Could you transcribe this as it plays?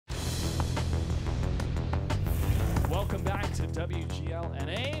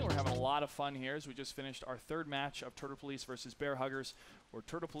WGLNA. We're having a lot of fun here as we just finished our third match of Turtle Police versus Bear Huggers, where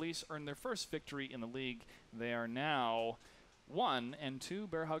Turtle Police earned their first victory in the league. They are now 1-2.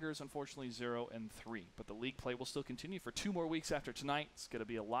 Bear Huggers, unfortunately, 0-3. But the league play will still continue for 2 more weeks after tonight. It's going to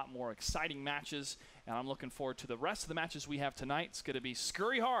be a lot more exciting matches, and I'm looking forward to the rest of the matches we have tonight. It's going to be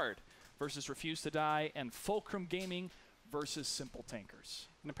Scurry Hard versus Refuse to Die, and Fulcrum Gaming versus Simple Tankers.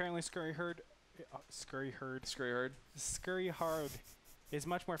 And apparently Scurry Hard is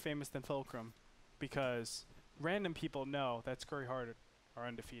much more famous than Fulcrum, because random people know that Scurry Hard are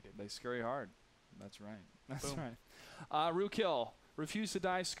undefeated. They scurry hard. That's right. That's Boom. right. Rookhill, Refuse to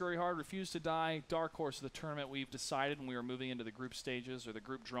Die, Scurry Hard, Refuse to Die, dark horse of the tournament. We've decided when we were moving into the group stages or the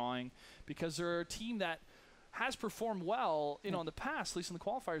group drawing, because they're a team that has performed well, you know, in the past, at least in the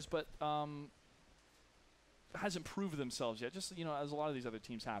qualifiers, but hasn't proved themselves yet, just, you know, as a lot of these other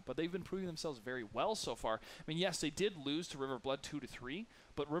teams have. But they've been proving themselves very well so far. I mean, yes, they did lose to River of Blood 2-3,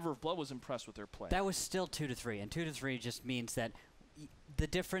 but River of Blood was impressed with their play. That was still 2-3, and 2-3 just means that the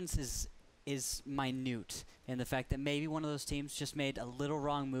difference is minute in the fact that maybe one of those teams just made a little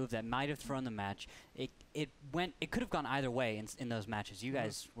wrong move that might have thrown the match. It could have gone either way in those matches. You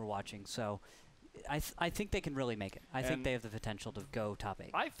guys were watching, so I think they can really make it. I think they have the potential to go top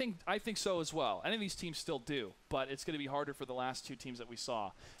 8. I think so as well. Any of these teams still do, but it's going to be harder for the last 2 teams that we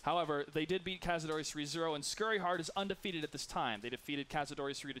saw. However, they did beat Cazadores 3-0, and Scurry Hard is undefeated at this time. They defeated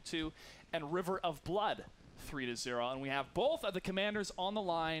Cazadores 3-2 and River of Blood 3-0, and we have both of the commanders on the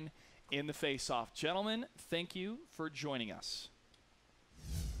line in the face-off. Gentlemen, thank you for joining us.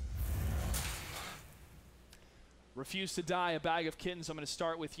 Refuse to Die, a bag of kittens. I'm going to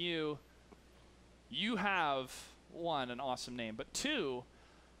start with you. You have, 1, an awesome name, but 2,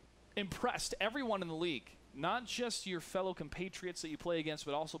 impressed everyone in the league. Not just your fellow compatriots that you play against,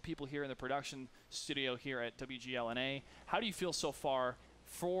 but also people here in the production studio here at WGLNA. How do you feel so far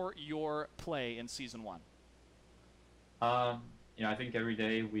for your play in Season 1? You know, I think every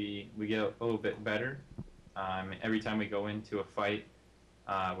day we get a little bit better. Every time we go into a fight,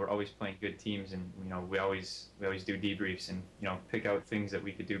 we're always playing good teams, and you know we always do debriefs and you know pick out things that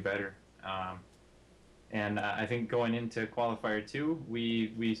we could do better. And I think going into qualifier 2,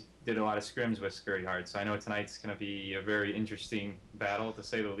 we did a lot of scrims with Scurry Hard, so I know tonight's going to be a very interesting battle, to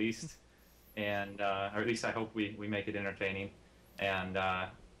say the least. And or at least I hope we make it entertaining. And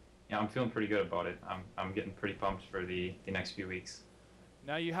yeah, I'm feeling pretty good about it. I'm getting pretty pumped for the next few weeks.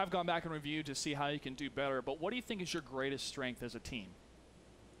 Now, you have gone back and reviewed to see how you can do better, but what do you think is your greatest strength as a team?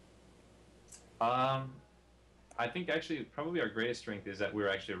 I think actually probably our greatest strength is that we're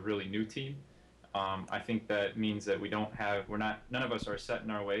actually a really new team. I think that means that none of us are set in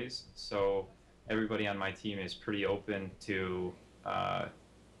our ways, so everybody on my team is pretty open to,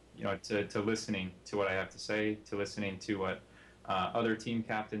 you know, to listening to what I have to say, to listening to what other team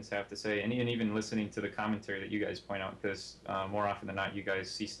captains have to say, and even listening to the commentary that you guys point out, because more often than not, you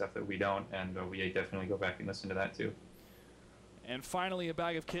guys see stuff that we don't, and we definitely go back and listen to that too. And finally, a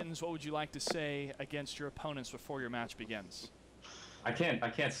bag of kittens, what would you like to say against your opponents before your match begins? I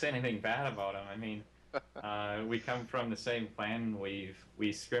can't say anything bad about them. I mean, we come from the same clan.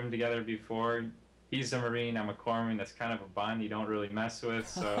 We scrimmed together before. He's a Marine, I'm a Corpsman. That's kind of a bond you don't really mess with.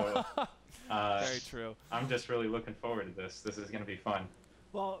 So very true. I'm just really looking forward to this. This is going to be fun.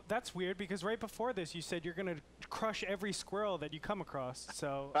 Well, that's weird, because right before this you said you're going to crush every squirrel that you come across,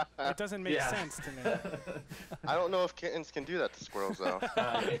 so it doesn't make sense to me. I don't know if kittens can do that to squirrels, though.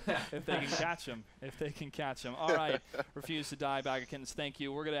 If they can catch them. If they can catch them. All right, Refuse to Die, bag of kittens, thank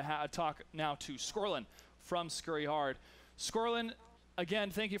you. We're going to talk now to Scorlin from Scurry Hard. Scorlin,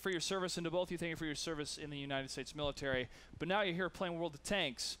 again, thank you for your service, and to both of you, thank you for your service in the United States military. But now you're here playing World of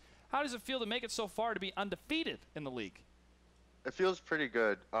Tanks. How does it feel to make it so far to be undefeated in the league? It feels pretty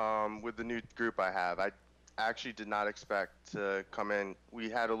good with the new group I have. I actually did not expect to come in.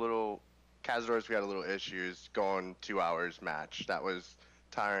 We had a little issues going 2 hours match. That was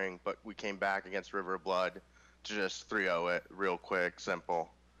tiring, but we came back against River of Blood to just 3-0 it real quick,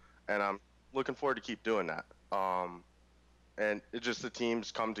 simple. And I'm looking forward to keep doing that. And it just the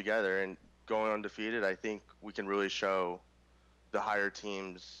teams come together, and going undefeated, I think we can really show the higher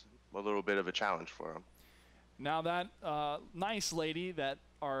teams a little bit of a challenge for them. Now that nice lady that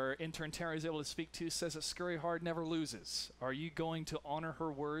our intern Terry is able to speak to says that Scurry Hard never loses. Are you going to honor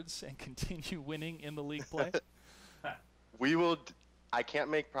her words and continue winning in the league play? We will. I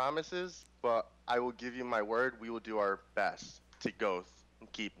can't make promises, but I will give you my word. We will do our best to go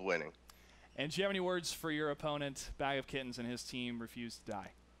and keep winning. And do you have any words for your opponent, Bag of Kittens, and his team, Refuse to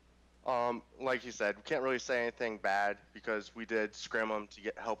Die? Like you said, we can't really say anything bad because we did scrim them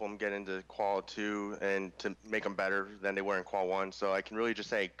to help them get into Qual 2 and to make them better than they were in Qual 1. So I can really just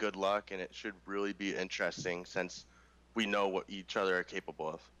say good luck, and it should really be interesting since we know what each other are capable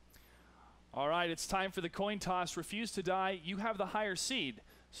of. All right, it's time for the coin toss. Refuse to die. You have the higher seed,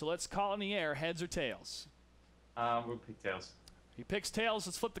 so let's call it in the air, heads or tails. We'll pick tails. He picks tails.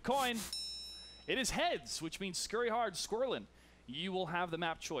 Let's flip the coin. It is heads, which means Scurry Hard, Squirrelin. You will have the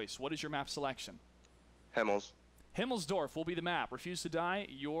map choice. What is your map selection? Himmels. Himmelsdorf will be the map. Refuse to die.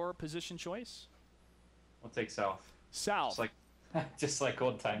 Your position choice? We'll take south. South. Just like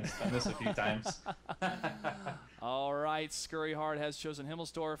old times. Done this a few times. All right, Scurry Hard has chosen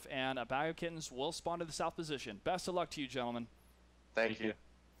Himmelsdorf, and a bag of kittens will spawn to the south position. Best of luck to you, gentlemen. Thank you.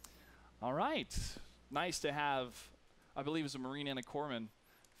 All right. Nice to have, I believe, it was a Marine and a Corpsman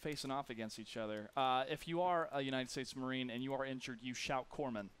facing off against each other. If you are a United States Marine and you are injured, you shout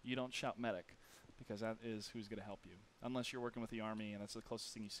Corpsman. You don't shout medic, because that is who's going to help you. Unless you're working with the Army and that's the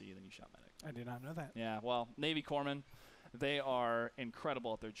closest thing you see, then you shout medic. I did not know that. Yeah, well, Navy Corpsmen, they are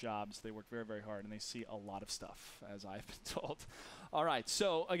incredible at their jobs. They work very, very hard, and they see a lot of stuff, as I've been told. All right,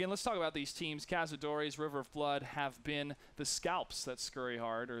 so, again, let's talk about these teams. Cazadores, River of Blood have been the scalps that Scurry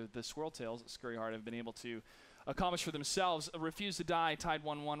Hard, or the Swirltails that Scurry Hard have been able to accomplish for themselves. Refuse to Die tied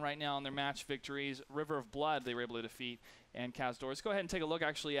 1-1 right now in their match victories. River of Blood they were able to defeat, and Cazadores. Go ahead and take a look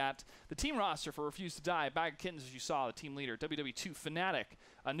actually at the team roster for Refuse to Die. Bag of Kittens, as you saw, the team leader, WW2 Fnatic,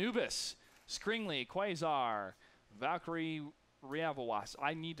 Anubis, Skringley, Quasar, Valkyrie Riavawas.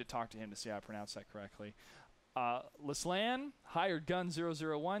 I need to talk to him to see how I pronounce that correctly. Lislan, Hired Gun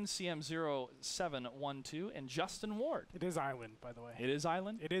 001, CM0712, and Justin Ward. It is Island, by the way. It is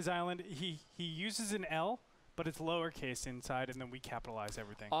Island? It is Island. He uses an L, but it's lowercase inside, and then we capitalize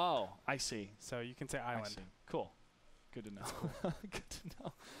everything. Oh, I see. So you can say Island. I see. Cool. Good to know. Good to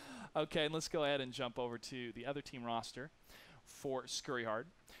know. Okay, let's go ahead and jump over to the other team roster for Scurry Hard.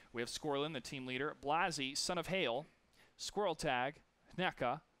 We have Squirrelin, the team leader, Blasi, Son of Hail, Squirrel Tag,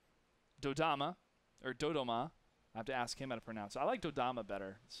 Hneka, Dodama. I have to ask him how to pronounce it. I like Dodama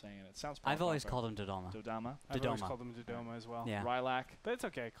better saying it. It sounds proper. I've always called him Dodama. Dodama? I've always called him Dodoma as well. Yeah. Lilac. But it's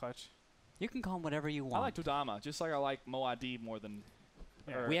okay, Clutch. You can call him whatever you want. I like Dodama, just like I like Moadib more than...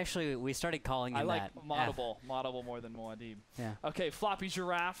 Yeah. We started calling him that. I like Maudable more than Moadib. Yeah. Okay, Floppy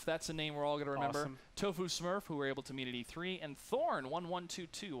Giraffe, that's a name we're all going to remember. Awesome. Tofu Smurf, who were able to meet at E3, and Thorn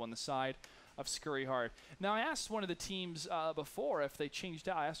 1122 on the side of Scurry Hard. Now, I asked one of the teams before if they changed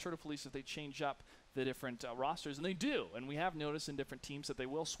out. I asked Turtle Police if they change up the different rosters, and they do. And we have noticed in different teams that they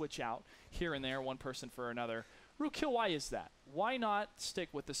will switch out here and there, one person for another. Rookkill, why is that? Why not stick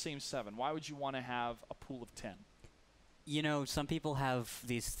with the same 7? Why would you want to have a pool of 10? You know, some people have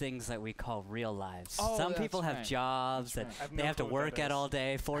these things that we call real lives. Oh, some people have jobs that they have to work at all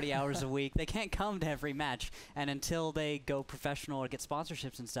day, 40 hours a week. They can't come to every match. And until they go professional or get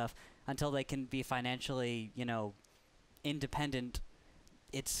sponsorships and stuff, until they can be financially, independent,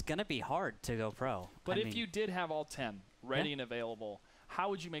 it's going to be hard to go pro. But if you did have all 10 ready and available, how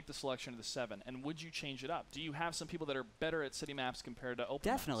would you make the selection of the 7? And would you change it up? Do you have some people that are better at city maps compared to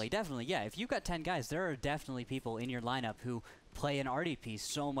open maps? Definitely, yeah. If you've got 10 guys, there are definitely people in your lineup who play an arty piece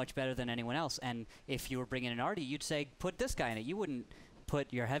so much better than anyone else. And if you were bringing an arty, you'd say, put this guy in it. You wouldn't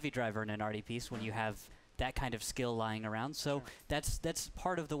put your heavy driver in an arty piece when you have that kind of skill lying around. So that's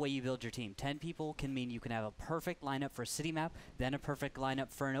part of the way you build your team. 10 people can mean you can have a perfect lineup for a city map, then a perfect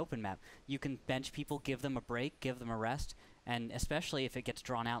lineup for an open map. You can bench people, give them a break, give them a rest, and especially if it gets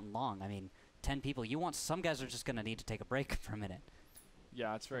drawn out and long. I mean, 10 people, some guys are just going to need to take a break for a minute.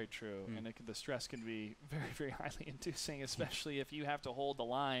 Yeah, it's very true. And the stress can be very, very highly inducing, especially if you have to hold the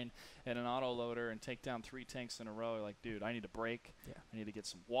line in an autoloader and take down 3 tanks in a row. You're like, dude, I need a break. Yeah. I need to get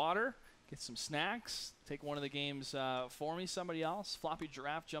some water, get some snacks, take one of the games for me, somebody else. Floppy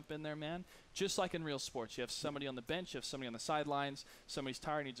Giraffe, jump in there, man. Just like in real sports. You have somebody on the bench, you have somebody on the sidelines. Somebody's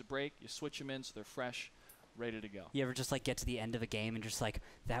tired, needs a break. You switch them in so they're fresh, ready to go. You ever just get to the end of a game and just like,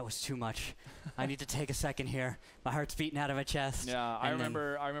 that was too much. I need to take a second here. My heart's beating out of my chest. Yeah, I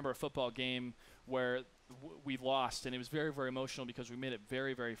remember a football game where we lost, and it was very, very emotional because we made it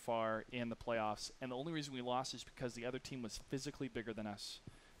very, very far in the playoffs. And the only reason we lost is because the other team was physically bigger than us.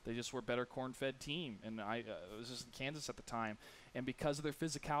 They just were a better corn-fed team, and it was just in Kansas at the time. And because of their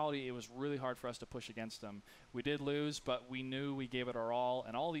physicality, it was really hard for us to push against them. We did lose, but we knew we gave it our all,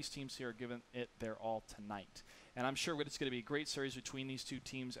 and all these teams here are giving it their all tonight. And I'm sure it's going to be a great series between these two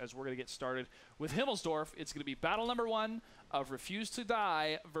teams as we're going to get started with Himmelsdorf. It's going to be battle number 1 of Refuse to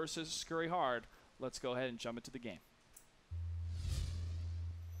Die versus Scurry Hard. Let's go ahead and jump into the game.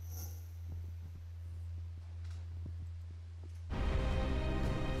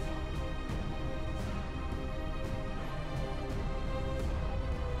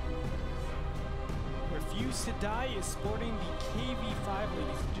 Refuse to Die is sporting the KV5,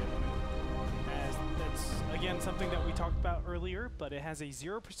 ladies and gentlemen. As that's, again, something that we talked about earlier, but it has a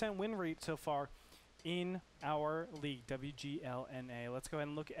 0% win rate so far in our league, WGLNA. Let's go ahead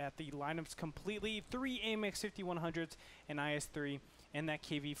and look at the lineups completely. 3 AMX 5100s and IS-3, and that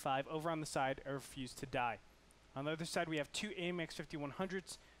KV5 over on the side, Refuse to Die. On the other side, we have 2 AMX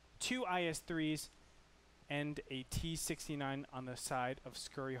 5100s, 2 IS-3s, and a T-69 on the side of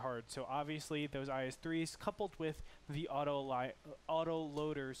Scurry Hard. So obviously, those IS-3s coupled with the auto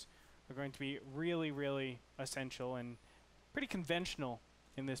loaders are going to be really, really essential and pretty conventional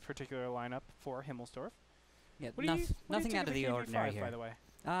in this particular lineup for Himmelsdorf. Yeah, nothing out of the ordinary here. By the way.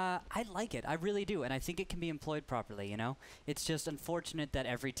 I like it. I really do, and I think it can be employed properly, you know? It's just unfortunate that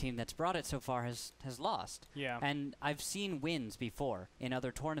every team that's brought it so far has lost. Yeah. And I've seen wins before in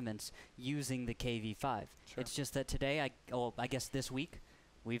other tournaments using the KV5. Sure. It's just that today, I guess this week,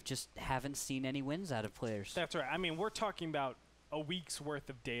 we've just haven't seen any wins out of players. That's right. I mean, we're talking about a week's worth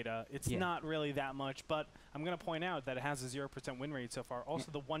of data. It's not really that much, but I'm going to point out that it has a 0% win rate so far. Also,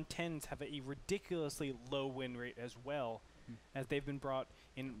 the 110s have a ridiculously low win rate as well, as they've been brought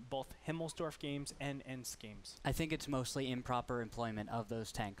in both Himmelsdorf games and ENS games. I think it's mostly improper employment of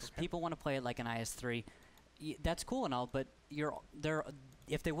those tanks. Okay. People want to play it like an IS-3. That's cool and all, but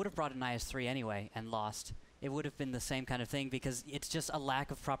if they would have brought an IS-3 anyway and lost, it would have been the same kind of thing because it's just a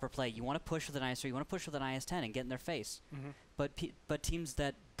lack of proper play. You want to push with an IS-3, you want to push with an IS-10 and get in their face. But teams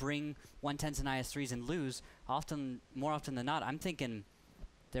that bring 110s and IS-3s and lose, more often than not, I'm thinking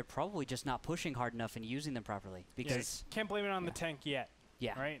they're probably just not pushing hard enough and using them properly. Because can't blame it on the tank yet.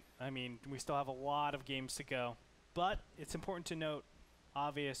 Yeah. Right? I mean, we still have a lot of games to go. But it's important to note,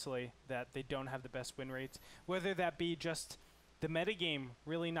 obviously, that they don't have the best win rates. Whether that be just the metagame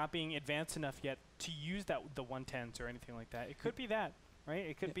really not being advanced enough yet to use the 110s or anything like that. It could be that, right?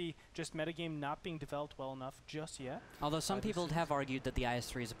 It could be just metagame not being developed well enough just yet. Although some people have argued that the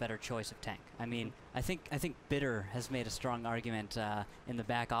IS-3 is a better choice of tank. I mean, I think Bitter has made a strong argument in the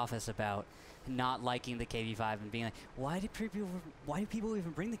back office about not liking the KV5 and being like, why do people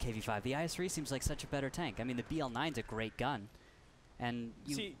even bring the KV5? The IS-3 seems like such a better tank. I mean, the BL9's a great gun. And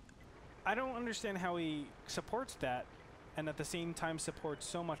see, I don't understand how he supports that and at the same time supports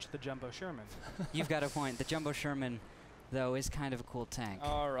so much the Jumbo Sherman. You've got a point. The Jumbo Sherman, though, is kind of a cool tank.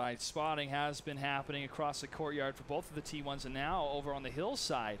 All right, spotting has been happening across the courtyard for both of the T1s, and now over on the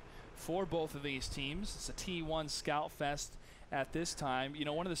hillside for both of these teams. It's a T1 Scout Fest at this time. You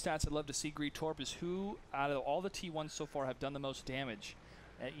know, one of the stats I'd love to see, Greed Torp, is who out of all the T1s so far have done the most damage,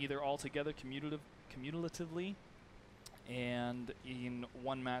 either altogether, cumulatively, and in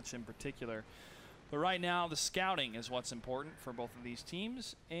one match in particular. But right now, the scouting is what's important for both of these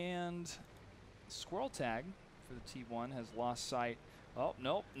teams, and Squirrel Tag for the T1 has lost sight. Oh,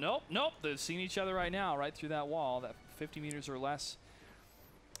 nope. They've seen each other right now, right through that wall, that 50 meters or less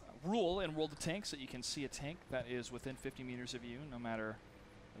rule in World of Tanks, that you can see a tank that is within 50 meters of you, no matter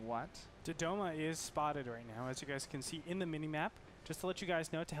what. Dodoma is spotted right now, as you guys can see in the minimap. Just to let you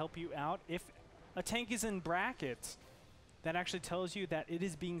guys know, to help you out, if a tank is in brackets, that actually tells you that it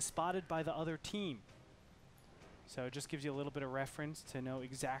is being spotted by the other team. So it just gives you a little bit of reference to know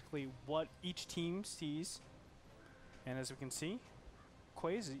exactly what each team sees. And as we can see,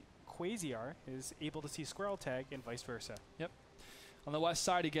 Quasiar is able to see Squirrel Tag and vice versa. Yep. On the west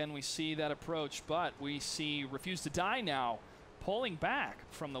side again, we see that approach, but we see Refuse to Die now pulling back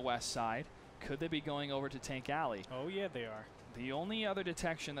from the west side. Could they be going over to Tank Alley? Oh yeah, they are. The only other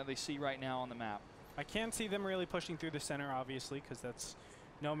detection that they see right now on the map. I can't see them really pushing through the center, obviously, because that's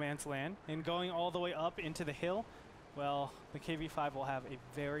no man's land. And going all the way up into the hill, well, the KV5 will have a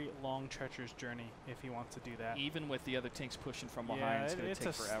very long, treacherous journey if he wants to do that. Even with the other tanks pushing from behind, it's going to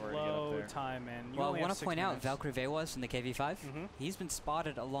take forever to get up there. It's a slow time, man. Well, I want to point out, Valkyrie Vewas in the KV5, he's been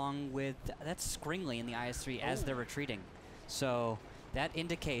spotted along with, that's Scringley in the IS-3 as they're retreating. So that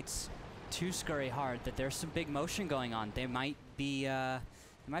indicates to Scurry Hard that there's some big motion going on. They might be...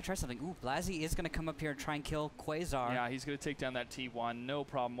 They might try something. Ooh, Blasi is going to come up here and try and kill Quasar. Yeah, he's going to take down that T1, no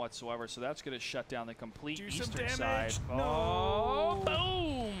problem whatsoever. So that's going to shut down the complete eastern some side. No. Oh,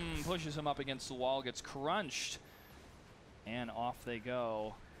 boom! Pushes him up against the wall, gets crunched, and off they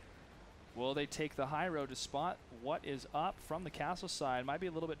go. Will they take the high road to spot what is up from the castle side? Might be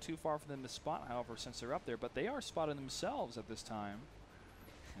a little bit too far for them to spot, however, since they're up there, but they are spotting themselves at this time.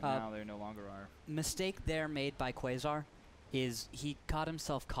 And now they no longer are. Mistake there made by Quasar is he got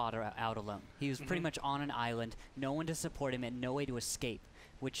himself caught out alone. He was pretty much on an island, no one to support him and no way to escape,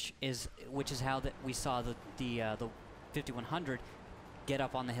 which is how that we saw the 5100 get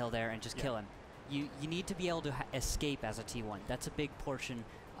up on the hill there and just kill him. You need to be able to escape as a T1. That's a big portion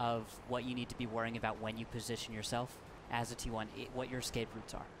of what you need to be worrying about when you position yourself as a T1, what your escape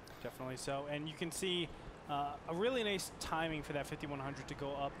routes are. Definitely so. And you can see a really nice timing for that 5100 to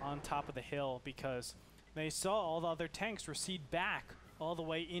go up on top of the hill, because they saw all the other tanks recede back all the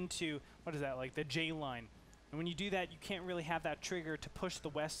way into, what is that, like the J line. And when you do that, you can't really have that trigger to push the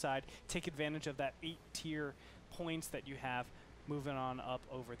west side, take advantage of that 8-tier points that you have moving on up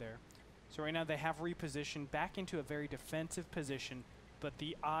over there. So right now they have repositioned back into a very defensive position, but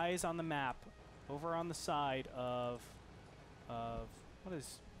the eyes on the map over on the side of what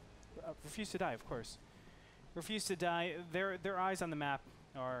is Refuse to Die, of course. Refuse to Die, their eyes on the map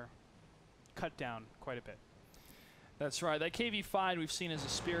are cut down quite a bit. That's right. That KV-5 we've seen as a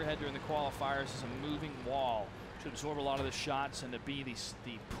spearhead during the qualifiers is a moving wall to absorb a lot of the shots and to be the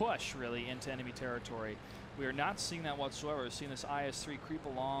push, really, into enemy territory. We are not seeing that whatsoever. We're seeing this IS-3 creep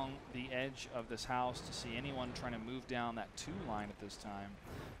along the edge of this house to see anyone trying to move down that 2 line at this time.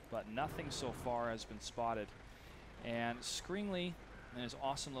 But nothing so far has been spotted. And Scurry, and his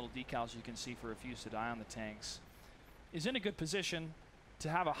awesome little decals you can see for Refuse to Die on the tanks, is in a good position to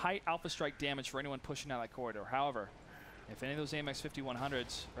have a high alpha strike damage for anyone pushing out that corridor. However, if any of those AMX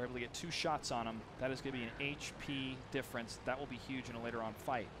 5100s are able to get 2 shots on them, that is going to be an HP difference. That will be huge in a later on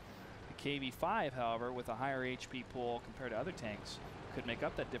fight. The KV-5, however, with a higher HP pool compared to other tanks, could make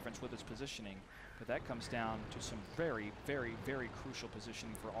up that difference with its positioning. But that comes down to some very, very, very crucial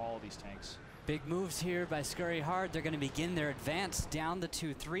positioning for all of these tanks. Big moves here by Scurry Hard. They're going to begin their advance down the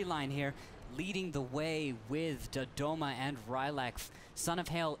 2-3 line here, leading the way with Dodoma and Rylak. Son of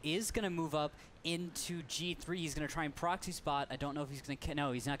Hail is going to move up into G3. He's going to try and proxy spot. I don't know if he's going to,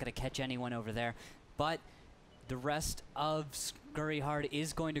 no, he's not going to catch anyone over there. But the rest of Scurry Hard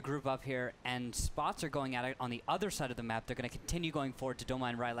is going to group up here, and spots are going at it on the other side of the map. They're going to continue going forward. Dodoma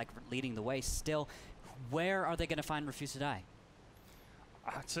and Rylak leading the way still. Where are they going to find Refuse to Die?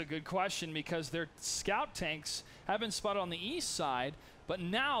 That's a good question, because their scout tanks have been spotted on the east side, but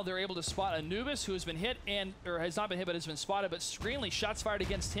now they're able to spot Anubis, who has been hit or has not been hit, but has been spotted. But Scurry, shots fired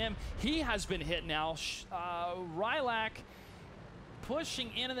against him. He has been hit now. Rylak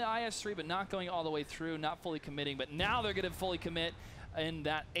pushing into the IS-3, but not going all the way through, not fully committing. But now they're going to fully commit in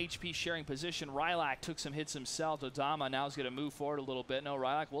that HP sharing position. Rylak took some hits himself. Dodama now is going to move forward a little bit. No,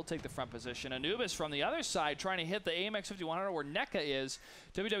 Rylak will take the front position. Anubis from the other side trying to hit the AMX 5100 where NECA is.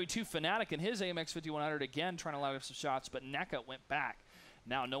 WW2 Fnatic and his AMX 5100 again trying to line up some shots, but NECA went back.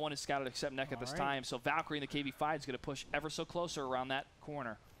 Now no one is scouted except NECA at this time, so Valkyrie in the KV-5 is going to push ever so closer around that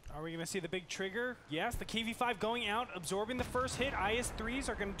corner. Are we going to see the big trigger? Yes, the KV-5 going out, absorbing the first hit. IS-3s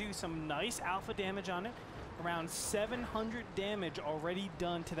are going to do some nice alpha damage on it. Around 700 damage already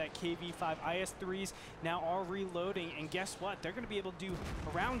done to that KV-5. IS-3s now are reloading, and guess what? They're going to be able to do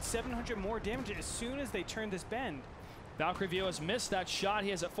around 700 more damage as soon as they turn this bend. Valkyrie Vio has missed that shot.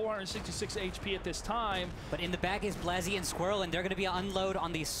 He has at 466 HP at this time. But in the back is Blazzy and Squirrel, and they're going to be unload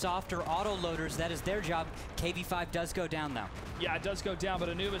on these softer auto loaders. That is their job. KV-5 does go down, though. Yeah, it does go down, but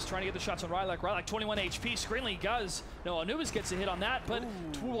Anubis trying to get the shots on Rylak. Rylak 21 HP. Scurry does. No, Anubis gets a hit on that, but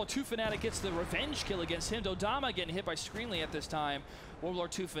World War II Fnatic gets the revenge kill against him. Dodama getting hit by Scurry at this time. World War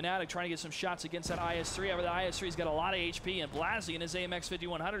II Fnatic trying to get some shots against that IS-3. However, the IS-3's got a lot of HP, and Blazzy and his AMX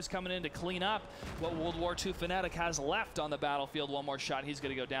 5100 is coming in to clean up what World War II Fnatic has left on the battlefield. One more shot, he's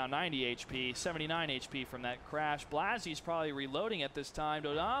going to go down 90 HP, 79 HP from that crash. Blazzy's probably reloading at this time.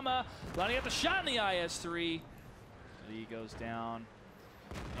 Dodama lining up the shot in the IS-3. He goes down.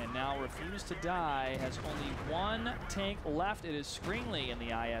 And now Refuse to Die has only one tank left. It is Scurry in the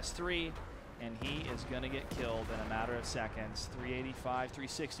IS-3. And he is going to get killed in a matter of seconds. 385,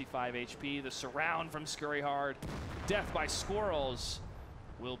 365 HP. The surround from Scurry Hard. Death by squirrels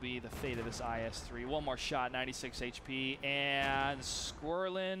will be the fate of this IS-3. One more shot, 96 HP. And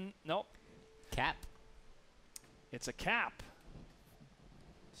Squirrelin, nope. Cap. It's a cap.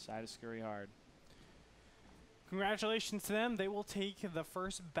 Side of Scurry Hard. Congratulations to them. They will take the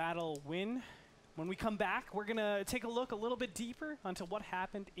first battle win. When we come back, we're going to take a look a little bit deeper onto what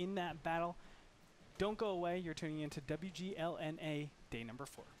happened in that battle. Don't go away. You're tuning into WGLNA Day number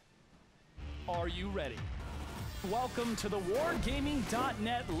 4. Are you ready? Welcome to the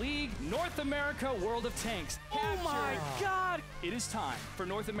Wargaming.net League North America World of Tanks. Oh my God! It is time for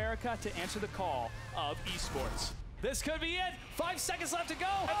North America to answer the call of esports. This could be it. 5 seconds left to go.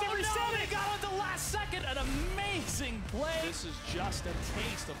 I think we said they got it at the last second. An amazing play. This is just a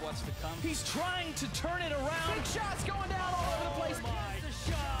taste of what's to come. He's trying to turn it around. Big shots going down all over the place. Oh my Gets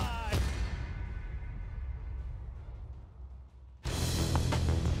the shot.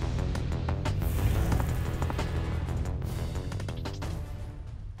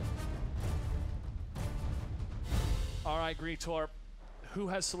 All right, Greetorp. Who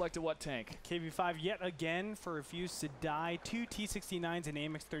has selected what tank? KV5 yet again for Refuse to Die. 2 T-69s, an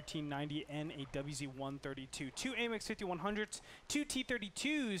AMX 1390, and a WZ-132. 2 AMX 5100s, 2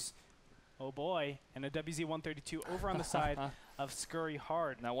 T-32s, oh boy, and a WZ-132 over on the side of Scurry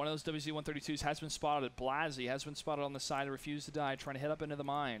Hard. Now, one of those WZ-132s has been spotted. Blasey has been spotted on the side of Refuse to Die, trying to head up into the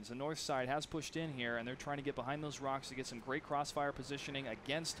mines. The north side has pushed in here, and they're trying to get behind those rocks to get some great crossfire positioning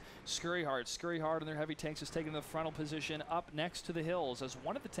against Scurry Hard. Scurry Hard and their heavy tanks has taken the frontal position up next to the hills, as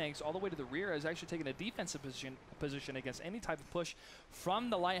one of the tanks all the way to the rear has actually taken a defensive position against any type of push from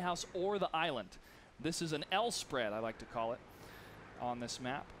the lighthouse or the island. This is an L spread, I like to call it, on this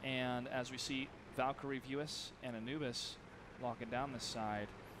map. And as we see Valkyrie, Vuis, and Anubis locking down this side,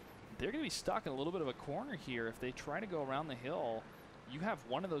 they're going to be stuck in a little bit of a corner here. If they try to go around the hill, you have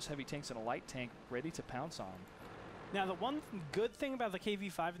one of those heavy tanks and a light tank ready to pounce on. Now, the one good thing about the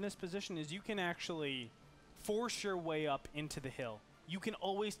KV5 in this position is you can actually force your way up into the hill. You can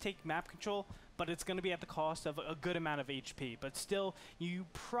always take map control, but it's going to be at the cost of a good amount of HP. But still, you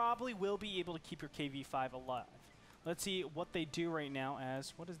probably will be able to keep your KV5 alive. Let's see what they do right now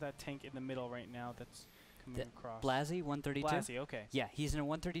as, what is that tank in the middle right now that's coming across? Blasey, 132. Blasey, okay. Yeah, he's in a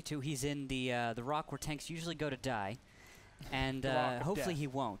 132. He's in the rock where tanks usually go to die. And hopefully he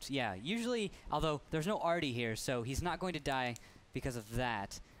won't. Yeah, usually, although there's no Artie here, so he's not going to die because of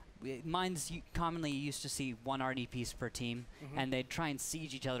that. Mines commonly used to see one Artie piece per team, and they'd try and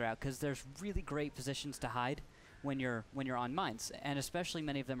siege each other out because there's really great positions to hide when you're on mines, and especially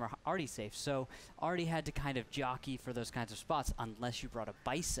many of them are Artie safe. So Artie had to kind of jockey for those kinds of spots unless you brought a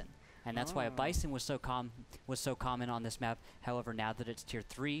Bison. And that's why a Bison was so common on this map. However, now that it's tier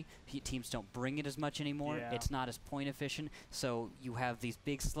 3, teams don't bring it as much anymore. Yeah. It's not as point efficient. So you have these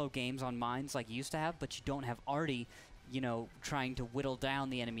big slow games on mines like you used to have, but you don't have Artie, you know, trying to whittle down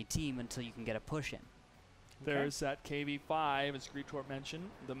the enemy team until you can get a push in. There's that KV5, as Greetorp mentioned.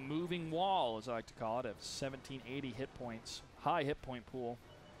 The moving wall, as I like to call it, of 1780 hit points. High hit point pool.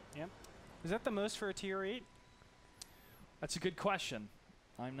 Yep. Is that the most for a tier 8? That's a good question.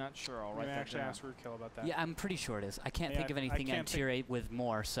 I'm not sure. I'll write that actually down. ask Rookkill about that. Yeah, I'm pretty sure it is. I can't Yeah, think of I anything can't at tier 8 with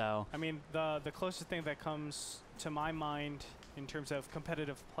more, so... I mean, the closest thing that comes to my mind in terms of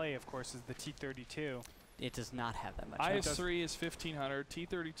competitive play, of course, is the T-32. It does not have that much. IS-3 is 1,500.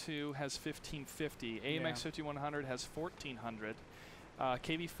 T-32 has 1,550. AMX 5,100 has 1,400.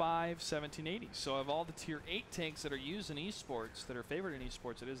 KV-5, 1,780. So of all the tier 8 tanks that are used in esports, that are favored in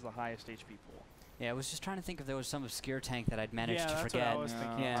esports, it is the highest HP pool. Yeah, I was just trying to think if there was some obscure tank that I'd managed to that's forget. what I was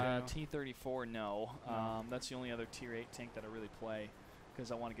thinking T-34, no. That's the only other tier 8 tank that I really play,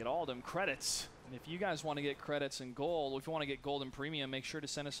 because I want to get all of them credits. And if you guys want to get credits and gold, if you want to get gold and premium, make sure to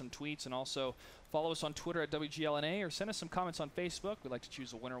send us some tweets, and also follow us on Twitter at WGLNA, or send us some comments on Facebook. We like to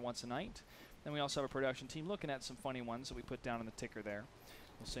choose a winner once a night. Then we also have a production team looking at some funny ones that we put down in the ticker there.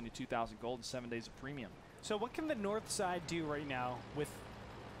 We'll send you 2,000 gold and 7 days of premium. So what can the north side do right now with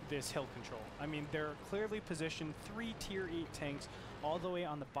this hill control? I mean, they're clearly positioned 3 tier 8 tanks all the way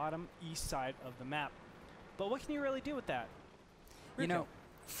on the bottom east side of the map. But what can you really do with that? You know,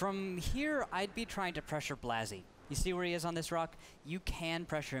 from here, I'd be trying to pressure Blasey. You see where he is on this rock? You can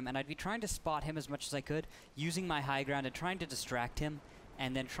pressure him, and I'd be trying to spot him as much as I could, using my high ground and trying to distract him,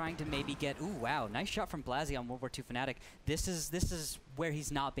 and then trying to maybe get, ooh, wow, nice shot from Blasey on World War II Fanatic. This is where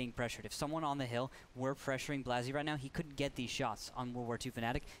he's not being pressured. If someone on the hill were pressuring Blasey right now, he couldn't get these shots on World War II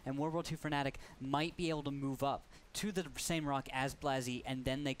Fanatic, and World War II Fanatic might be able to move up to the same rock as Blasey, and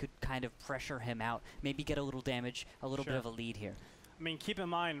then they could kind of pressure him out, maybe get a little damage, a little bit of a lead here. I mean, keep in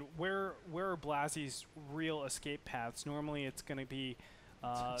mind, where are Blasey's real escape paths? Normally it's going to be...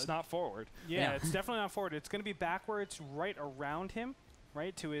 it's not forward. Yeah, it's definitely not forward. It's going to be backwards, right around him,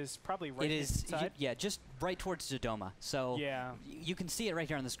 right to his probably right side. Yeah, just right towards Dodoma. So yeah, you can see it right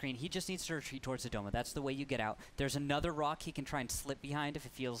here on the screen. He just needs to retreat towards Dodoma. That's the way you get out. There's another rock he can try and slip behind if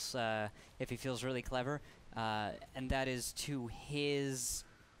he feels really clever, and that is to his,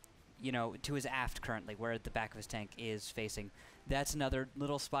 to his aft currently, where the back of his tank is facing. That's another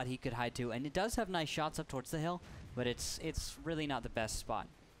little spot he could hide to, and it does have nice shots up towards the hill, but it's really not the best spot.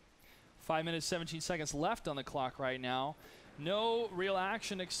 5 minutes, 17 seconds left on the clock right now. No real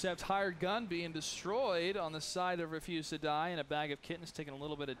action except hired gun being destroyed on the side of Refuse to Die, and a bag of kittens taking a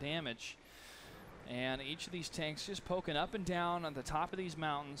little bit of damage. And each of these tanks just poking up and down on the top of these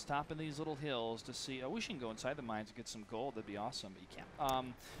mountains, top of these little hills to see. I wish you can go inside the mines and get some gold. That'd be awesome, but you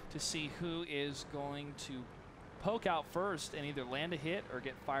can't. To see who is going to poke out first and either land a hit or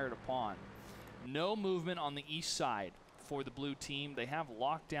get fired upon. No movement on the east side for the blue team. They have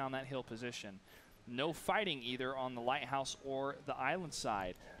locked down that hill position. No fighting either on the lighthouse or the island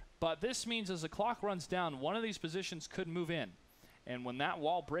side. But this means as the clock runs down, one of these positions could move in. And when that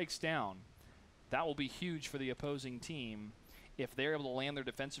wall breaks down, that will be huge for the opposing team if they're able to land their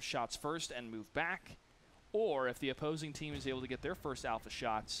defensive shots first and move back, or if the opposing team is able to get their first alpha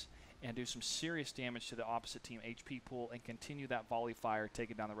shots and do some serious damage to the opposite team HP pool and continue that volley fire,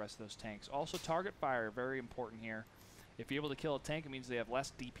 taking down the rest of those tanks. Also, target fire, very important here. If you're able to kill a tank, it means they have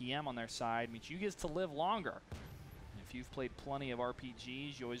less DPM on their side. It means you get to live longer. If you've played plenty of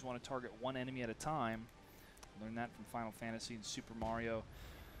RPGs, you always want to target one enemy at a time. Learn that from Final Fantasy and Super Mario.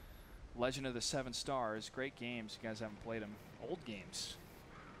 Legend of the Seven Stars, great games. You guys haven't played them. Old games.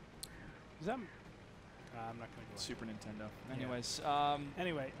 Is that? I'm not going to go. Super Nintendo. Anyways.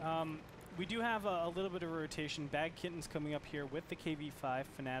 Anyway, we do have a little bit of a rotation. Bag Kitten's coming up here with the KV5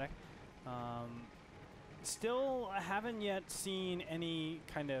 Fnatic. Still haven't yet seen any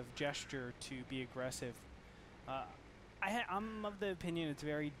kind of gesture to be aggressive. I'm of the opinion it's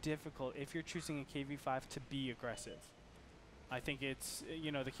very difficult if you're choosing a KV5 to be aggressive. I think it's,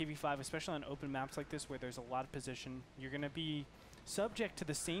 you know, the KV5, especially on open maps like this where there's a lot of position, you're going to be subject to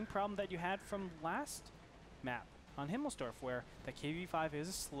the same problem that you had from last map on Himmelsdorf, where the KV5 is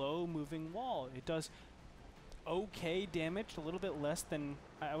a slow-moving wall. It does okay damage, a little bit less than,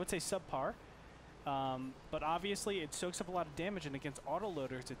 I would say, subpar. But obviously it soaks up a lot of damage, and against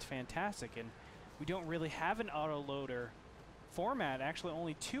autoloaders it's fantastic. And we don't really have an autoloader format. Actually,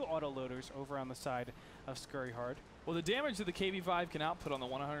 only 2 autoloaders over on the side of Scurry Hard. Well, the damage that the KV5 can output on the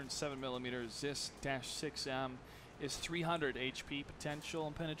 107mm ZIS-6M is 300 HP potential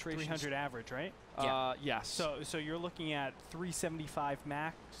and penetration. 300 average, right? Yes. So you're looking at 375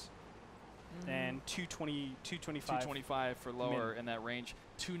 max and 225. 225 for lower in that range.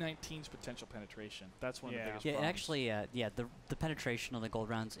 219's potential penetration. That's one of the biggest Yeah, problems. actually, the penetration on the gold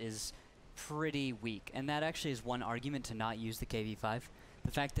rounds is pretty weak, and that actually is one argument to not use the KV5.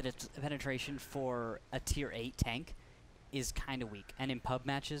 The fact that its penetration for a tier 8 tank is kind of weak, and in pub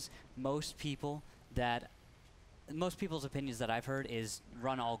matches, most people's opinions that I've heard is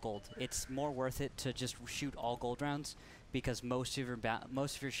run all gold. It's more worth it to just shoot all gold rounds, because most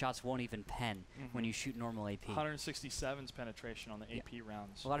of your shots won't even pen when you shoot normal AP. 167's penetration on the AP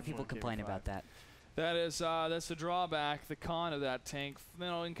rounds. A lot of people complain about that. That is that's the drawback, the con of that tank. You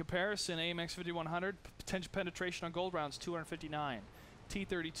know, in comparison, AMX 5100 potential penetration on gold rounds 259.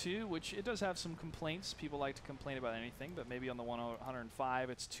 T32, which it does have some complaints. People like to complain about anything, but maybe on the 105,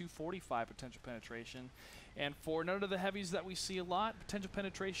 it's 245 potential penetration. And for none of the heavies that we see a lot, potential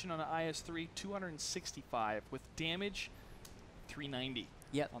penetration on an IS-3, 265, with damage 390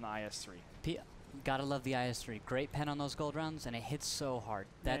 on the IS-3. Gotta love the IS-3. Great pen on those gold rounds, and it hits so hard.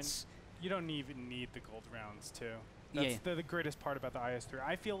 That's You don't even need the gold rounds, too. That's the greatest part about the IS-3.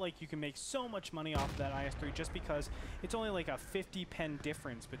 I feel like you can make so much money off of that IS-3 just because it's only like a 50 pen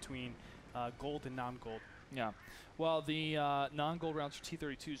difference between gold and non-gold. Yeah. Well, the non-gold rounds for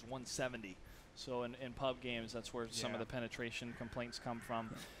T32 is 170. So in pub games, that's where some of the penetration complaints come from.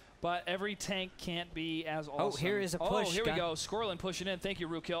 But every tank can't be as awesome. Oh, here is a push. Oh, here we go. Squirrelin pushing in. Thank you,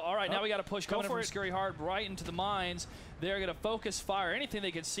 Rookhill. All right, now we got a push coming in from Scurry Hard right into the mines. They're going to focus fire. Anything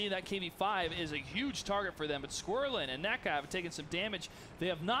they can see, that KV5 is a huge target for them. But Squirrelin and that guy have taken some damage. They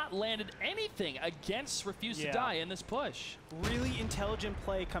have not landed anything against Refuse to Die in this push. Really intelligent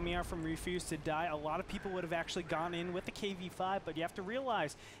play coming out from Refuse to Die. A lot of people would have actually gone in with the KV5, but you have to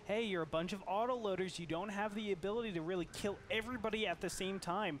realize, hey, you're a bunch of autoloaders. You don't have the ability to really kill everybody at the same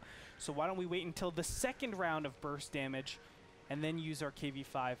time. So why don't we wait until the second round of burst damage and then use our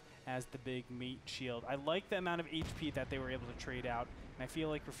KV5 as the big meat shield. I like the amount of HP that they were able to trade out, and I feel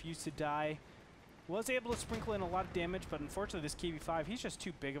like Refuse to Die was able to sprinkle in a lot of damage, but unfortunately this KV5, he's just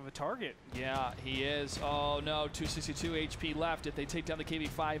too big of a target. Yeah, he is. Oh no, 262 HP left. If they take down the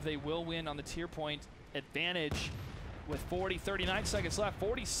KV5, they will win on the tier point advantage. With 39 seconds left,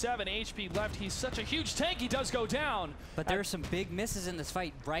 47 HP left. He's such a huge tank, he does go down. But there are some big misses in this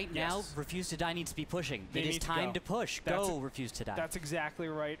fight. Right now, Refuse to Die needs to be pushing. It is time to push. Go, Refuse to Die. That's exactly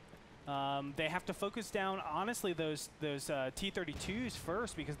right. They have to focus down, honestly, those T32s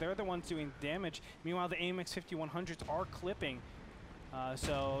first, because they're the ones doing damage. Meanwhile, the AMX 5100s are clipping.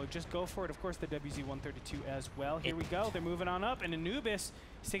 So just go for it. Of course, the WZ-132 as well. Here we go. They're moving on up. And Anubis,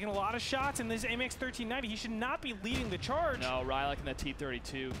 he's taking a lot of shots in this AMX 1390. He should not be leading the charge. No, Rylock in that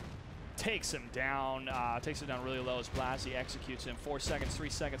T32 takes him down really low as Blassie executes him. 4 seconds, 3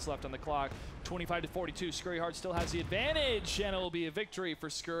 seconds left on the clock. 25 to 42. Scurry Hard still has the advantage, and it will be a victory for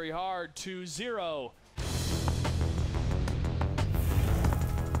Scurry Hard, 2-0.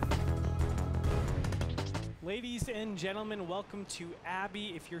 Ladies and gentlemen, welcome to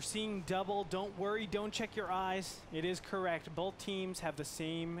Abbey. If you're seeing double, don't worry, don't check your eyes. It is correct. Both teams have the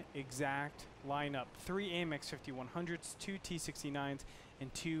same exact line up 3 AMX 5100s, 2 T69s,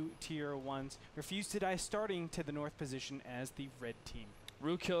 and 2 TR1s. Refuse to Die starting to the north position as the red team.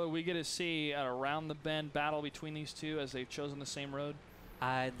 Rue Killer, we get to see an around the bend battle between these two as they've chosen the same road.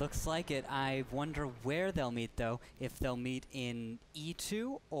 Looks like it. I wonder where they'll meet, though. If they'll meet in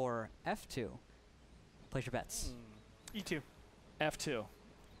E2 or F2. Place your bets. E2. F2.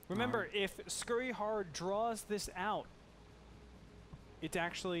 Remember, if Scurry Hard draws this out, it's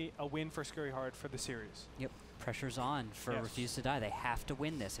actually a win for Scurry Hard for the series. Yep. Pressure's on for Refuse to Die. They have to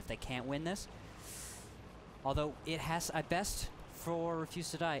win this. If they can't win this, although it has, at best, for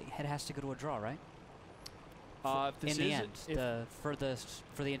Refuse to Die, it has to go to a draw, right? In the end, for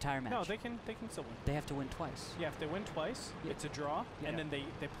the entire match. No, they can still win. They have to win twice. Yeah, if they win twice, it's a draw, and then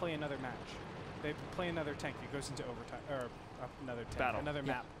they play another match. They play another tank. It goes into overtime, or another tank, battle, another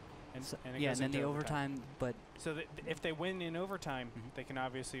map. And, so and it yeah, goes and then into the overtime, but so if they win in overtime, they can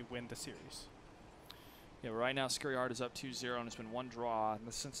obviously win the series. Yeah, right now Scurry Hard is up 2-0, and it's been one draw.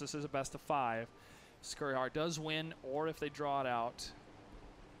 And since this is a best of 5, Scurry Hard does win, or if they draw it out,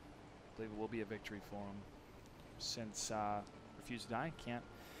 I believe it will be a victory for them. Since Refuse to Die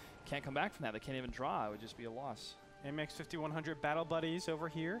can't come back from that. They can't even draw. It would just be a loss. AMX 5100 battle buddies over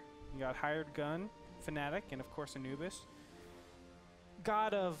here. You got Hired Gun, Fnatic, and of course Anubis.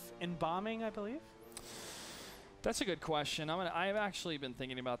 God of Embalming, I believe. That's a good question. I've actually been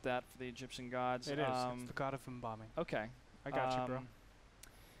thinking about that for the Egyptian gods. It is. It's the God of Embalming. Okay. I got you,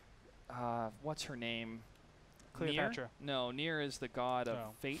 bro. What's her name? Cleopatra. Near? No, Near is the god of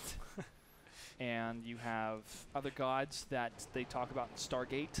fate. And you have other gods that they talk about in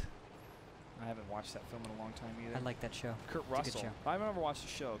Stargate. I haven't watched that film in a long time either. I like that show. Kurt Russell. I've never watched the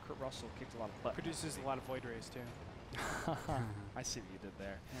show. Kurt Russell kicked a lot of butt. Produces a lot of Void Rays, too. I see what you did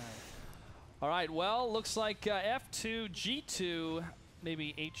there. All right, well, looks like F2, G2,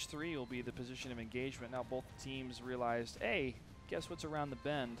 maybe H3 will be the position of engagement. Now both teams realized, hey, guess what's around the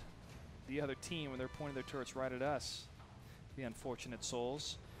bend? The other team, when they're pointing their turrets right at us. The unfortunate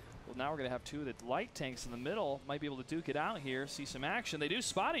souls. Well, now we're going to have 2 of the light tanks in the middle. Might be able to duke it out here, see some action. They do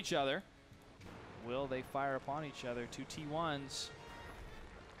spot each other. Will they fire upon each other? 2 T1s.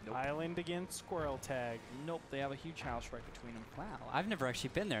 Nope. Island against Squirrel Tag. Nope, they have a huge house right between them. Wow, I've never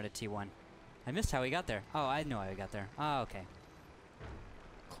actually been there to T1. I missed how he got there. Oh, I know how he got there. Oh, okay.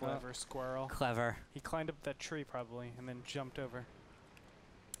 Clever squirrel. Clever. He climbed up that tree probably and then jumped over.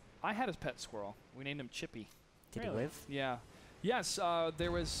 I had a pet squirrel. We named him Chippy. Did he live? Yeah. Yes,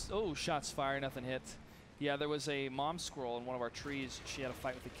 there was, shots fired, nothing hit. Yeah, there was a mom squirrel in one of our trees. She had a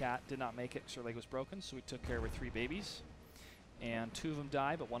fight with a cat, did not make it because her leg was broken, so we took care of her 3 babies. And 2 of them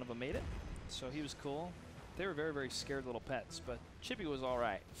died, but 1 of them made it. So he was cool. They were very, very scared little pets, but Chippy was all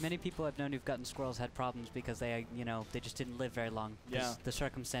right. Many people I've known who've gotten squirrels had problems because they, they just didn't live very long. Yeah. The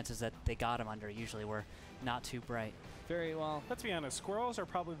circumstances that they got them under usually were not too bright. Very well. Let's be honest, squirrels are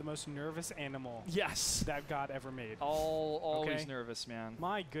probably the most nervous animal that God ever made. Always nervous, man.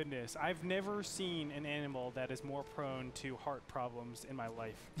 My goodness, I've never seen an animal that is more prone to heart problems in my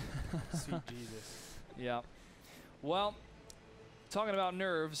life. Sweet Jesus. Yeah. Well, talking about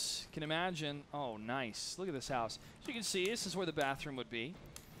nerves, can imagine. Oh, nice. Look at this house. As you can see, this is where the bathroom would be.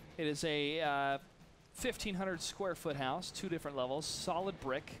 It is a 1,500 square foot house, 2 different levels, solid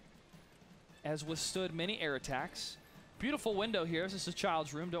brick, has withstood many air attacks. Beautiful window here. This is a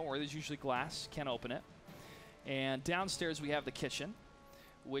child's room. Don't worry, there's usually glass. Can't open it. And downstairs we have the kitchen,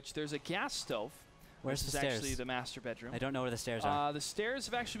 which there's a gas stove. Where's the stairs? stairs? This is actually the master bedroom. I don't know where the stairs are. The stairs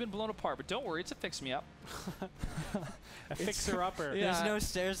have actually been blown apart, but don't worry, it's a fix-me-up. A fixer-upper. Yeah. There's no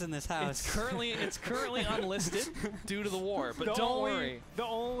stairs in this house. It's currently unlisted due to the war, but don't worry. The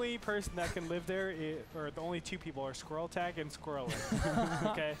only person that can live there, or the only 2 people are Squirrel Tag and Squirrel.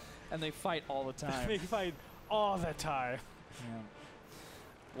 Okay? And they fight all the time. They fight all the time. Yeah.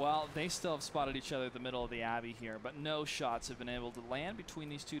 Well, they still have spotted each other at the middle of the Abbey here, but no shots have been able to land between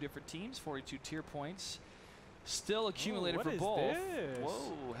these 2 different teams. 42 tier points still accumulated for both. This?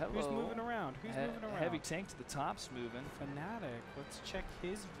 Whoa, hello. Who's moving around? Who's moving around? Heavy tank to the top's moving. Fnatic. Let's check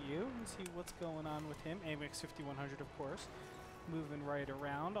his view and see what's going on with him. AMX 5100, of course. Moving right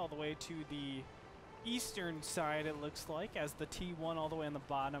around all the way to the eastern side, it looks like, as the T1 all the way on the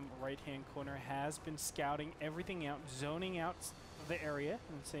bottom right-hand corner has been scouting everything out, zoning out the area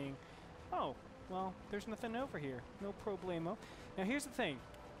and saying, oh, well, there's nothing over here. No problemo. Now, here's the thing.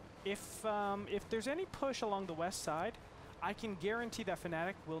 If there's any push along the west side, I can guarantee that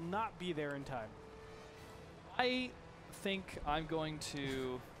Fnatic will not be there in time. I think I'm going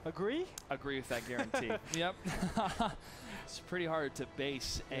to agree with that guarantee. Yep. It's pretty hard to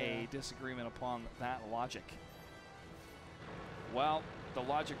base a disagreement upon that logic. Well, the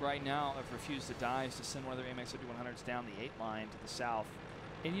logic right now of Refuse to Die is to send one of their AMX 5100s down the 8 line to the south.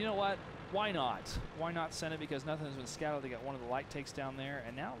 And you know what? Why not? Why not send it? Because nothing has been scouted. They got one of the light tanks down there,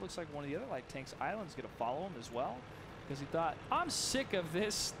 and now it looks like one of the other light tanks, Island's going to follow him as well, because he thought, I'm sick of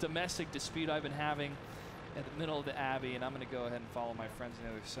this domestic dispute I've been having at the middle of the Abbey, and I'm going to go ahead and follow my friends on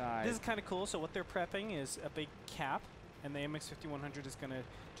the other side. This is kind of cool. So what they're prepping is a big cap, and the AMX 5100 is going to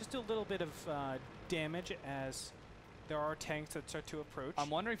just do a little bit of damage as there are tanks that start to approach. I'm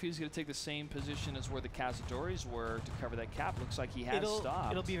wondering if he's going to take the same position as where the Cazadores were to cover that cap. Looks like he has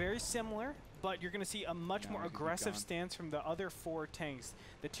stopped. It'll be very similar, but you're going to see a much more aggressive stance from the other 4 tanks.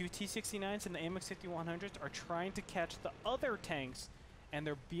 The 2 T-69s and the AMX 5100s are trying to catch the other tanks, and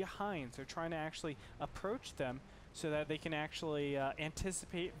they're behind. They're trying to actually approach them so that they can actually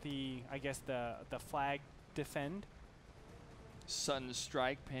anticipate the, I guess, the flag defend. Sudden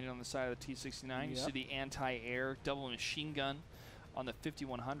strike painted on the side of the T-69. Yep. You see the anti-air double machine gun on the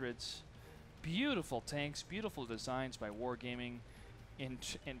 5100s. Beautiful tanks, beautiful designs by Wargaming.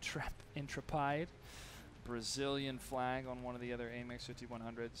 Intrepid. Brazilian flag on one of the other AMX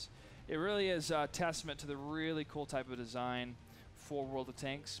 5100s. It really is a testament to the really cool type of design for World of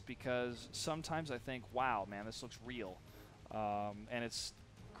Tanks, because sometimes I think, wow, man, this looks real. And it's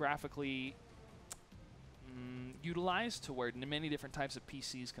graphically utilized to where many different types of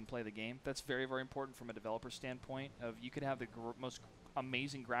PCs can play the game. That's very, very important from a developer standpoint. Of you could have the most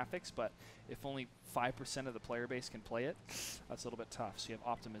amazing graphics, but if only 5% of the player base can play it, that's a little bit tough. So you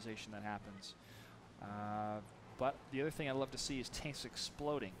have optimization that happens. But the other thing I'd love to see is tanks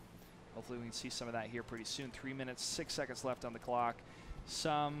exploding. Hopefully we can see some of that here pretty soon. 3 minutes, 6 seconds left on the clock.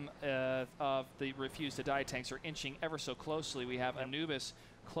 Some of the Refuse to Die tanks are inching ever so closely. We have Anubis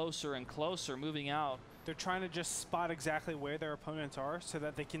closer and closer, moving out. They're trying to just spot exactly where their opponents are so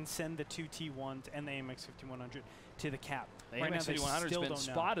that they can send the 2 T1s and the AMX 5100 to the cap. The right AMX 5100 has been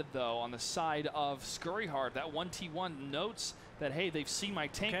spotted, though, on the side of Scurry Hard. That 1 T1 notes that, hey, they've seen my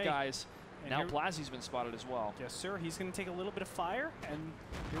tank, guys. And now Blasi's been spotted as well. Yes, sir. He's going to take a little bit of fire, and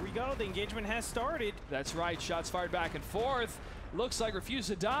here we go. The engagement has started. That's right. Shots fired back and forth. Looks like Refuse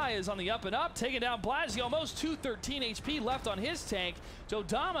to Die is on the up and up, taking down Blasi. Almost 213 HP left on his tank.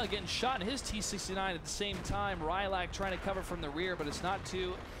 Dodama getting shot in his T-69 at the same time. Rylak trying to cover from the rear, but it's not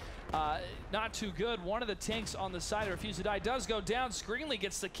too good. One of the tanks on the side of Refuse to Die does go down. Screenly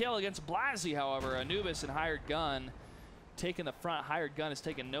gets the kill against Blasi, however. Anubis and Hired Gun taking the front. Hired Gun has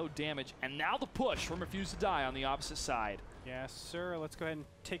taken no damage. And now the push from Refuse to Die on the opposite side. Yes, sir. Let's go ahead and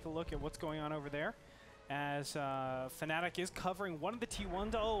take a look at what's going on over there, as Fnatic is covering one of the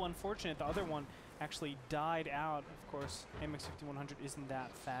T1s. Oh, unfortunate. The other one actually died out. Of course, AMX 5100 isn't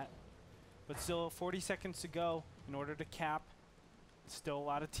that fat. But still 40 seconds to go in order to cap. Still a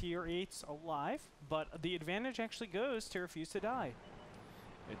lot of tier 8s alive, but the advantage actually goes to Refuse to Die.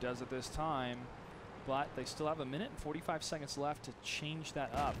 It does at this time, but they still have 1 minute and 45 seconds left to change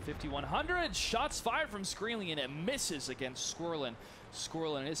that up. 5100 shots fired from Screenly, and it misses against Squirrelin.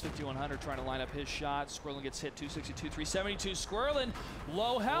 Squirrelin and his 5100 trying to line up his shot. Squirrelin gets hit 262, 372. Squirrelin,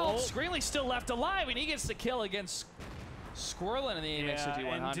 low health. Screenly still left alive, and he gets the kill against Squirrelin in the AMX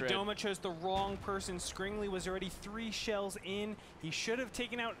 5100. And Dodoma chose the wrong person. Screenly was already 3 shells in. He should have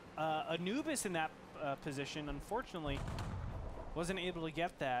taken out Anubis in that position. Unfortunately, wasn't able to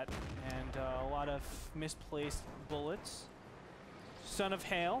get that, and a lot of misplaced bullets. Son of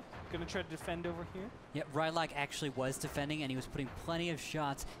Hail going to try to defend over here. Yeah, Rylak actually was defending, and he was putting plenty of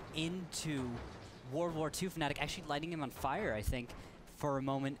shots into World War II Fnatic, actually lighting him on fire, I think, for a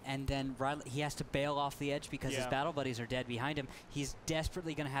moment, and then he has to bail off the edge because his battle buddies are dead behind him. He's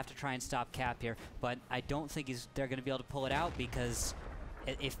desperately going to have to try and stop Cap here, but I don't think they're going to be able to pull it out, because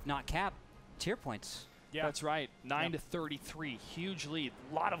if not Cap, tier points. Yeah, that's right. 9 to 33, huge lead.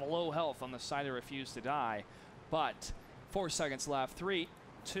 A lot of low health on the side of Refuse to Die, but 4 seconds left. 3,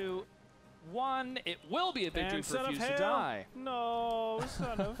 2, 1. It will be a victory for Refuse to Die. No,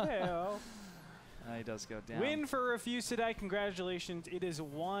 Son of Hail. He does go down. Win for Refuse to Die. Congratulations. It is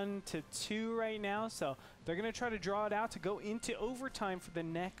 1-2 right now, so they're going to try to draw it out to go into overtime for the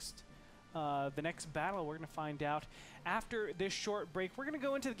next battle. We're going to find out after this short break. We're going to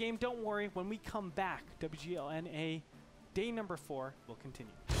go into the game. Don't worry. When we come back, WGLNA day number 4 will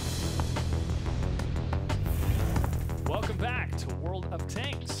continue. Welcome back to World of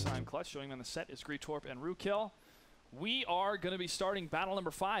Tanks. I'm Clutch. Joining me on the set is Greetorp and Rukill. We are going to be starting battle number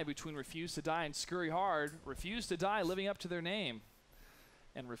 5 between Refuse to Die and Scurry Hard. Refuse to Die living up to their name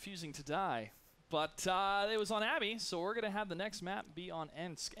and refusing to die. But it was on Abbey, so we're going to have the next map be on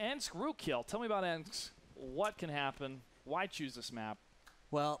Ensk. Ensk, Rukill, tell me about Ensk. What can happen? Why choose this map?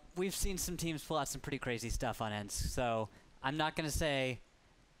 Well, we've seen some teams pull out some pretty crazy stuff on Ensk, so I'm not going to say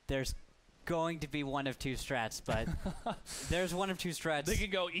there's going to be one of two strats, but there's one of two strats. They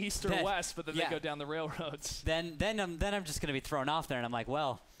can go east or west, but then they go down the railroads. Then I'm just going to be thrown off there, and I'm like,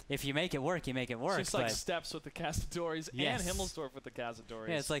 well, if you make it work, you make it work. It's just like Steps with the Cazadores and Himmelsdorf with the Cazadores.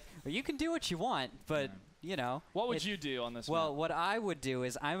 Yeah, it's like, well, you can do what you want, but, you know. What would you do on this Well, map? what I would do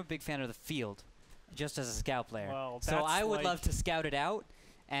is I'm a big fan of the field, just as a scout player. Well, so I would love to scout it out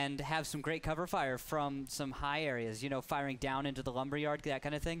and have some great cover fire from some high areas, you know, firing down into the lumberyard, that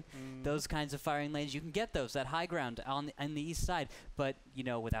kind of thing. Those kinds of firing lanes, you can get those, that high ground on the east side. But, you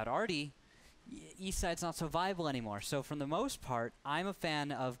know, without Artie, east side's not so viable anymore. So for the most part, I'm a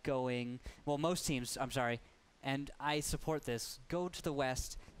fan of going, well, most teams, I'm sorry, and I support this, go to the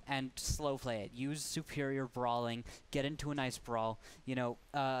west and slow play it. Use superior brawling, get into a nice brawl. You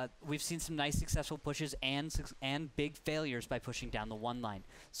know, we've seen some nice successful pushes and big failures by pushing down the one line.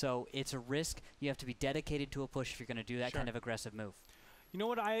 So it's a risk. You have to be dedicated to a push if you're going to do that kind of aggressive move. You know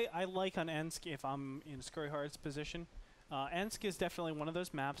what I like on Ensk if I'm in Scurry Hard's position? Ensk is definitely one of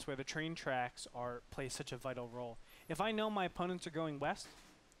those maps where the train tracks play such a vital role. If I know my opponents are going west,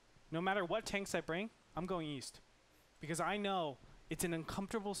 no matter what tanks I bring, I'm going east. Because I know it's an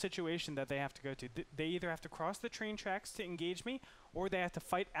uncomfortable situation that they have to go to. They either have to cross the train tracks to engage me, or they have to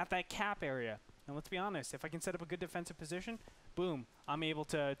fight at that cap area. And let's be honest, if I can set up a good defensive position, boom, I'm able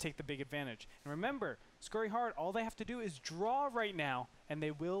to take the big advantage. And remember, Scurry Hard, all they have to do is draw right now, and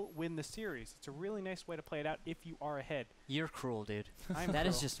they will win the series. It's a really nice way to play it out if you are ahead. You're cruel, dude. That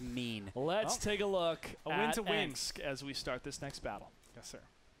is just mean. Let's take a look at a win. Ensk as we start this next battle. Yes, sir.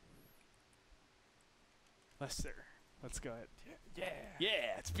 Yes, sir. Let's go ahead. Yeah. Yeah,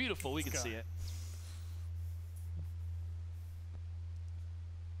 it's beautiful. We can see it.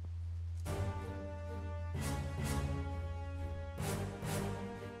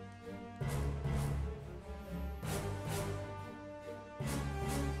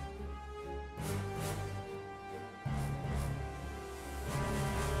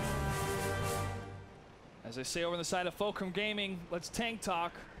 As I say over on the side of Fulcrum Gaming, let's tank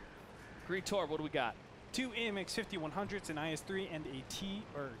talk. Greetor, what do we got? 2 AMX 5100s, an IS-3, and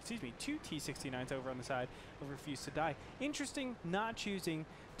two T-69s over on the side of Refuse to Die. Interesting not choosing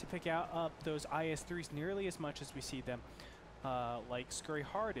to pick up those IS-3s nearly as much as we see them like Scurry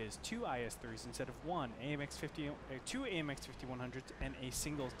Hard is. 2 IS-3s instead of 1. Two AMX 5100s and a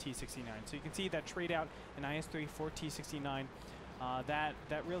single T-69. So you can see that trade out an IS-3 for T-69. That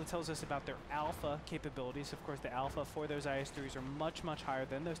really tells us about their alpha capabilities. Of course, the alpha for those IS-3s are much, much higher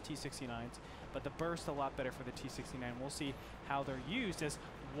than those T-69s, but the burst a lot better for the T-69. We'll see how they're used as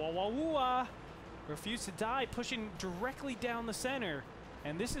Refuse to Die, pushing directly down the center.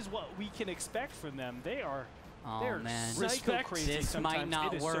 And this is what we can expect from them. They're man. psycho crazy. This might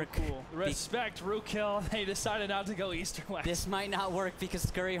not work. So cool. Respect, Rukil. They decided not to go east or west. This might not work because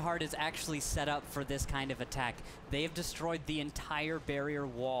Scurry Hard is actually set up for this kind of attack. They have destroyed the entire barrier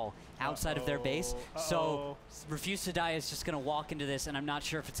wall outside of their base. So Refuse to Die is just going to walk into this, and I'm not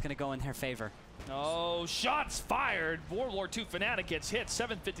sure if it's going to go in their favor. Oh, shots fired. World War II Fanatic gets hit.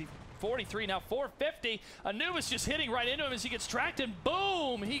 750. 43, now 450. Anubis just hitting right into him as he gets tracked, and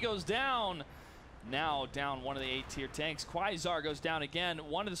boom, he goes down. Now down one of the 8-tier tanks. Quasar goes down again.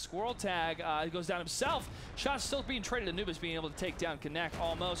 One of the Squirrel Tag goes down himself. Shots still being traded. Anubis being able to take down Connect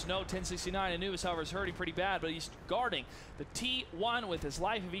almost. No, 1069. Anubis, however, is hurting pretty bad, but he's guarding the T1 with his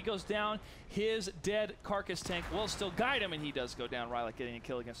life. If he goes down, his dead carcass tank will still guide him, and he does go down. Rylock getting a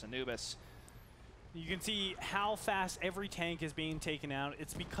kill against Anubis. You can see how fast every tank is being taken out.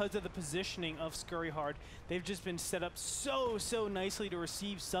 It's because of the positioning of Scurry Hard. They've just been set up so nicely to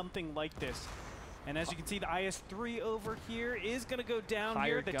receive something like this. And as you can see, the IS-3 over here is going to go down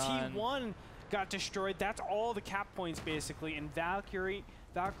here. The T1 got destroyed. That's all the cap points, basically. And Valkyrie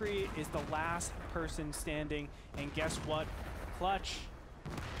is the last person standing. And guess what? Clutch.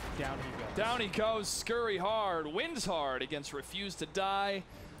 Down he goes. Down he goes. Scurry Hard wins hard against Refuse to Die.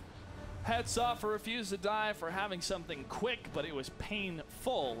 Hats off for Refuse to Die for having something quick, but it was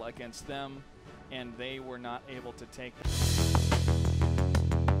painful against them, and they were not able to take